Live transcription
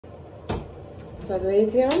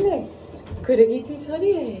Salvete annes, kudagitis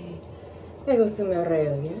hodie. Ego sum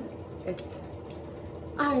Aurelia.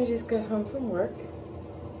 I just got home from work.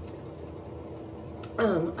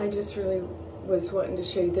 I just really was wanting to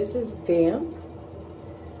show you. This is Vamp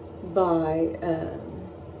by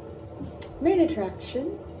Main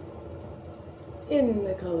Attraction in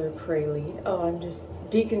the color Praline. Oh, I'm just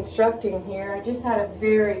deconstructing here. I just had a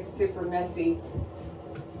very super messy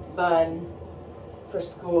bun for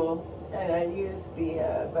school, and I used the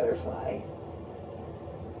butterfly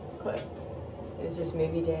clip. It was just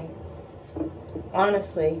movie day.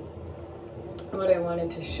 Honestly, what I wanted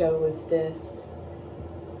to show was this.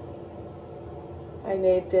 I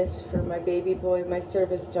made this for my baby boy, my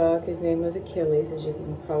service dog. His name was Achilles, as you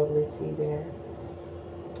can probably see there.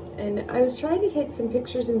 And I was trying to take some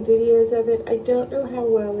pictures and videos of it. I don't know how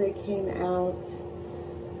well they came out.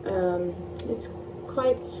 It's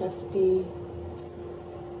quite hefty.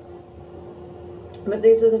 But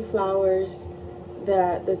these are the flowers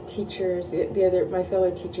that the teachers, my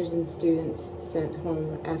fellow teachers and students sent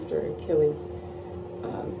home after Achilles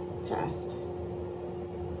passed.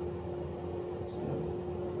 So,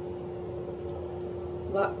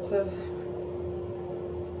 lots of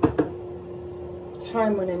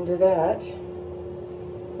time went into that.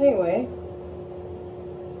 Anyway,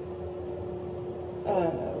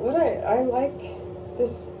 I like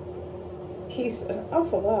this piece an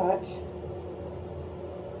awful lot,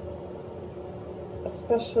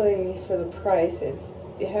 especially for the price. It's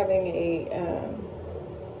having a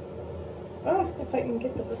if I can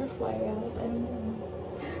get the butterfly out. I don't know.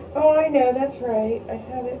 Oh, I know, that's right. I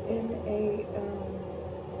have it in a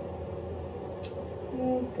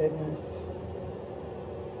oh goodness.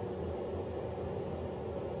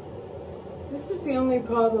 This is the only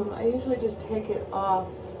problem. I usually just take it off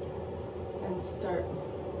and start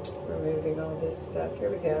removing all this stuff. Here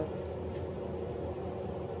we go.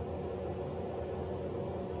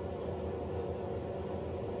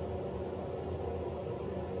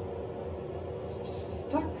 It's just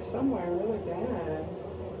stuck somewhere really bad.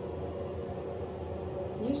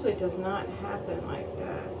 Usually does not happen like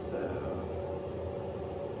that, so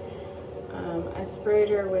I sprayed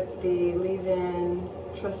her with the leave-in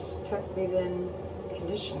Trust Tech leave-in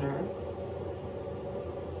conditioner,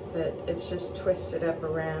 but it's just twisted up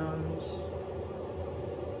around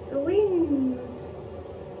the wings.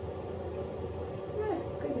 Ah,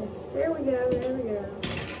 goodness, there we go, there we go.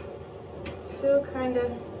 Still kind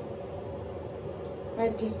of, I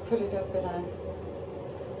just put it up in a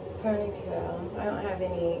ponytail. I don't have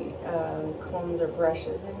any combs or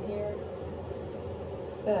brushes in here,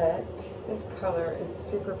 but this color is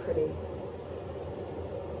super pretty.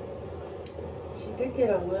 She did get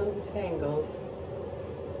a little tangled.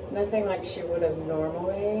 Nothing like she would have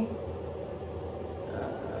normally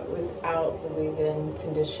without the leave-in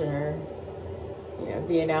conditioner, you know,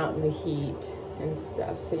 being out in the heat and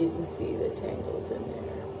stuff. So you can see the tangles in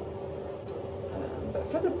there.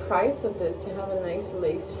 But for the price of this, to have a nice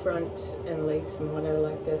lace front and lace and whatever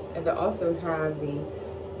like this, and to also have the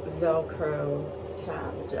Velcro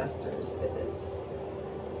tab adjusters, it's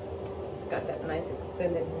got that nice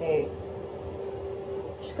extended nape.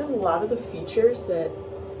 She's got a lot of the features that,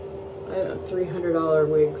 I don't know, $300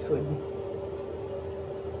 wigs would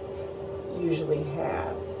usually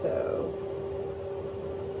have. So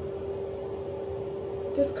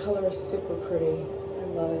this color is super pretty. I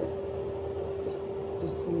love it.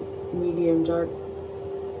 This medium dark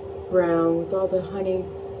brown with all the honey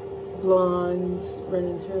blondes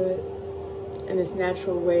running through it, and this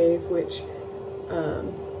natural wave, which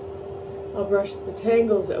I'll brush the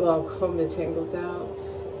tangles, well, I'll comb the tangles out,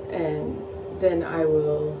 and then I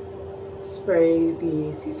will spray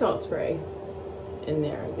the sea salt spray in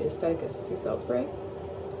there, the Aesthetica sea salt spray,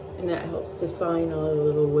 and that helps define all the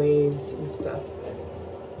little waves and stuff.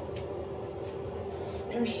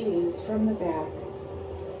 There she is from the back.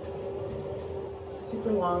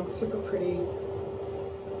 Super long, super pretty.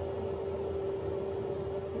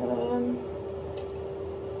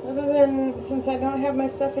 Other than, since I don't have my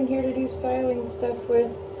stuff in here to do styling stuff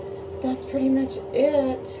with, that's pretty much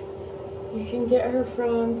it. You can get her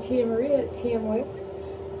from Tia Maria at TM Wigs,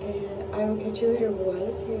 and I will catch you later.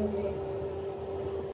 Voila, Tia Maria.